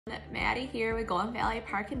Maddie here with Golden Valley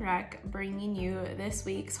Park and Rec, bringing you this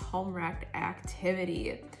week's home rec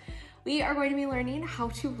activity. We are going to be learning how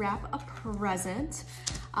to wrap a present.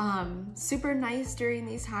 Super nice during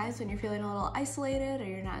these times when you're feeling a little isolated or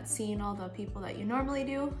you're not seeing all the people that you normally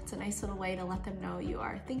do. It's a nice little way to let them know you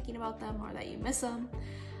are thinking about them or that you miss them.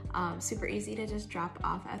 Super easy to just drop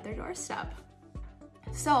off at their doorstep.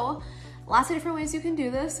 So lots of different ways you can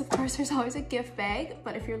do this. Of course, there's always a gift bag,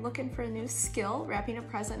 but if you're looking for a new skill, wrapping a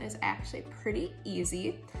present is actually pretty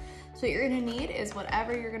easy. So what you're gonna need is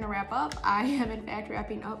whatever you're gonna wrap up. I am in fact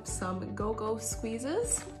wrapping up some go-go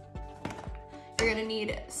squeezes. You're gonna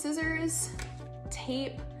need scissors,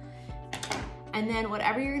 tape, and then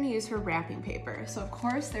whatever you're gonna use for wrapping paper. So of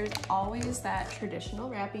course, there's always that traditional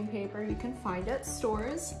wrapping paper you can find at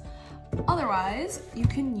stores. Otherwise, you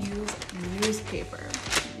can use newspaper.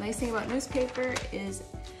 The nice thing about newspaper is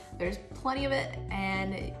there's plenty of it,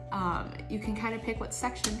 and you can kind of pick what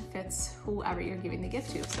section fits whoever you're giving the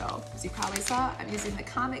gift to. So as you probably saw, I'm using the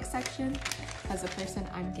comic section because the person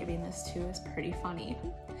I'm giving this to is pretty funny.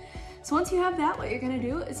 So once you have that, what you're gonna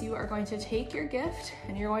do is you are going to take your gift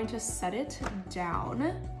and you're going to set it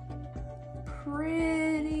down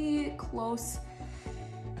pretty close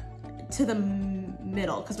to the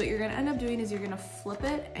middle, because what you're gonna end up doing is you're gonna flip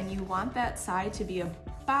it and you want that side to be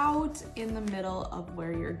about in the middle of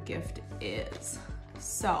where your gift is.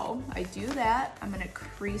 So I do that, I'm gonna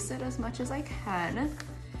crease it as much as I can,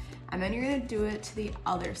 and then you're gonna do it to the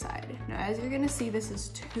other side. Now as you're gonna see, this is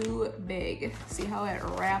too big. See how it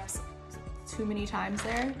wraps too many times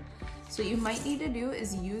there? So what you might need to do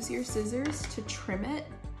is use your scissors to trim it.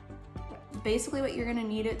 Basically what you're gonna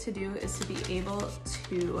need it to do is to be able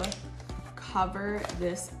to cover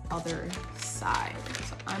this other side.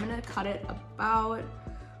 So I'm gonna cut it about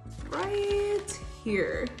right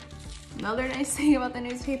here. Another nice thing about the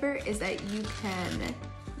newspaper is that you can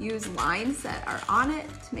use lines that are on it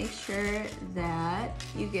to make sure that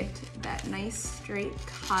you get that nice straight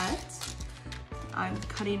cut. I'm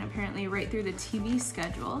cutting apparently right through the TV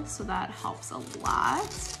schedule, so that helps a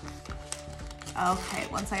lot. Okay,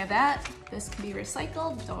 once I have that, this can be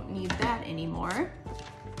recycled, don't need that anymore.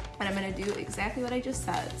 And I'm gonna do exactly what I just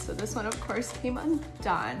said. So this one, of course, came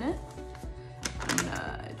undone. I'm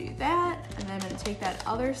gonna do that, and then I'm gonna take that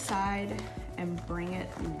other side and bring it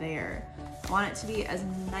there. I want it to be as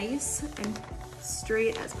nice and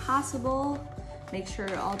straight as possible. Make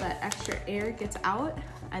sure all that extra air gets out,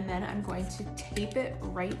 and then I'm going to tape it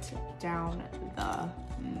right down the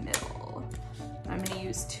middle. I'm gonna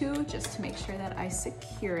use two just to make sure that I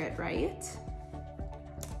secure it right.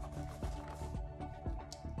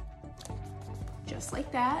 Just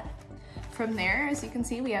like that. From there, as you can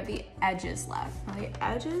see, we have the edges left. Now the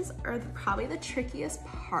edges are probably the trickiest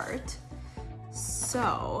part.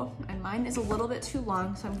 So, and mine is a little bit too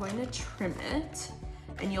long, so I'm going to trim it,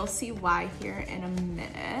 and you'll see why here in a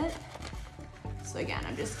minute. So again,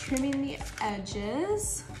 I'm just trimming the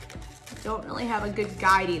edges. Don't really have a good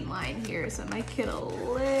guiding line here, so it might get a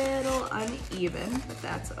little uneven, but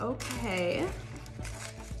that's okay.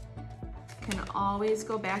 Can always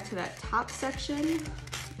go back to that top section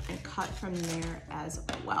and cut from there as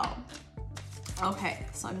well. Okay,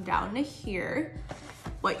 so I'm down to here.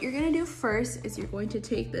 What you're gonna do first is you're going to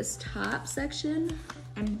take this top section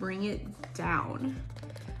and bring it down.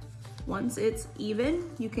 Once it's even,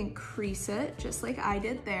 you can crease it just like I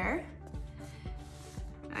did there.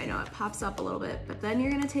 I know it pops up a little bit, but then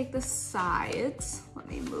you're gonna take the sides, let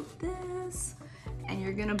me move this, and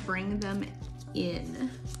you're gonna bring them in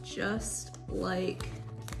just like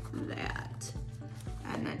that.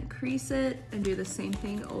 And then crease it and do the same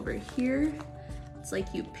thing over here. It's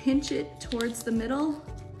like you pinch it towards the middle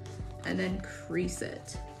and then crease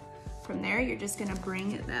it. From there, you're just gonna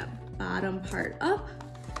bring that bottom part up,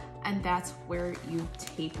 and that's where you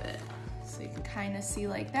tape it. So you can kind of see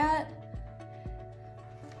like that.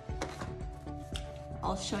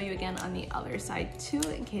 I'll show you again on the other side too,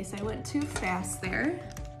 in case I went too fast there.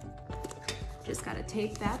 Just gotta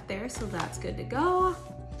tape that there, so that's good to go.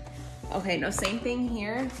 Okay, now same thing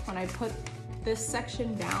here. When I put this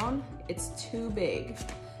section down, it's too big.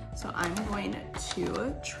 So I'm going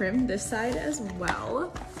to trim this side as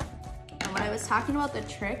well. And what I was talking about, the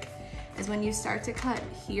trick is when you start to cut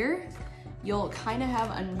here, you'll kind of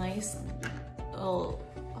have a nice, I'll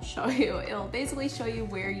show you, it'll basically show you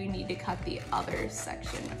where you need to cut the other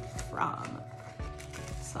section from.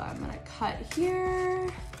 So I'm gonna cut here,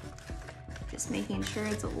 just making sure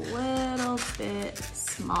it's a little bit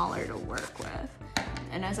smaller to work with.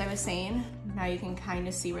 And as I was saying, now you can kind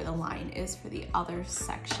of see where the line is for the other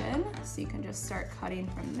section. So you can just start cutting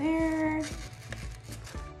from there.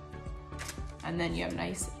 and then you have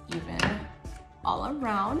nice even all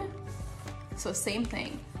around. So same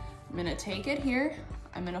thing, I'm gonna take it here,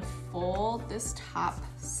 I'm gonna fold this top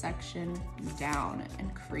section down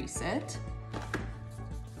and crease it.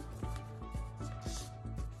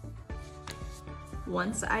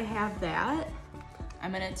 Once I have that,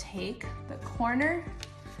 I'm gonna take the corner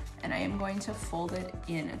and I am going to fold it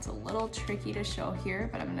in. It's a little tricky to show here,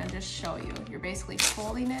 but I'm gonna just show you. You're basically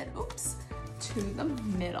folding it, oops, to the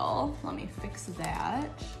middle. Let me fix that.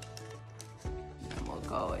 And we'll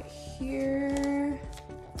go here.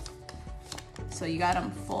 So you got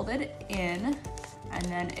them folded in, and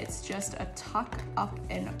then it's just a tuck up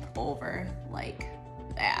and over like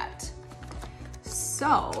that.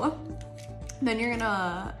 So then you're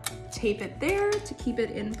gonna tape it there to keep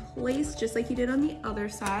it in place, just like you did on the other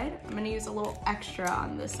side. I'm gonna use a little extra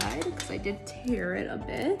on this side because I did tear it a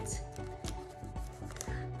bit.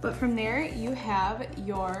 But from there, you have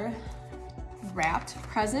your wrapped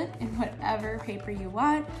present in whatever paper you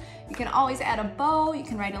want. You can always add a bow, you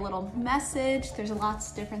can write a little message. There's lots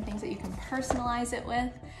of different things that you can personalize it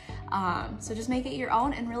with. So just make it your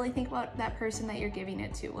own and really think about that person that you're giving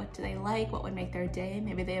it to. What do they like? What would make their day?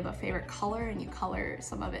 Maybe they have a favorite color and you color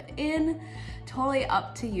some of it in. Totally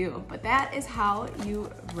up to you. But that is how you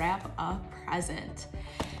wrap a present.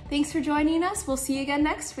 Thanks for joining us. We'll see you again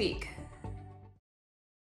next week.